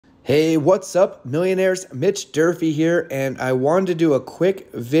Hey, what's up, millionaires? Mitch Durfee here, and I wanted to do a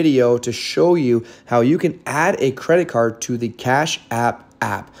quick video to show you how you can add a credit card to the Cash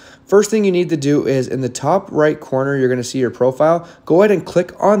app. First thing you need to do is in the top right corner, you're going to see your profile. Go ahead and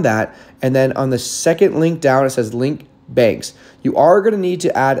click on that, and then on the second link down, it says Link Banks. You are going to need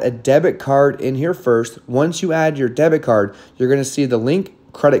to add a debit card in here first. Once you add your debit card, you're going to see the link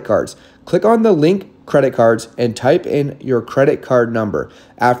credit cards. Click on the link credit cards and type in your credit card number.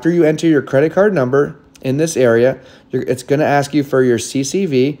 After you enter your credit card number in this area, it's going to ask you for your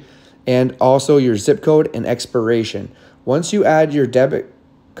CCV and also your zip code and expiration. Once you add your debit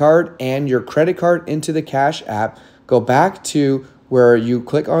card and your credit card into the Cash app, go back to where you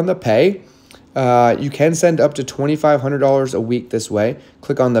click on the pay. You can send up to $2,500 a week this way.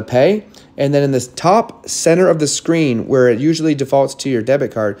 Click on the pay, and then in this top center of the screen where it usually defaults to your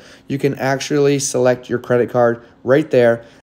debit card, you can actually select your credit card right there,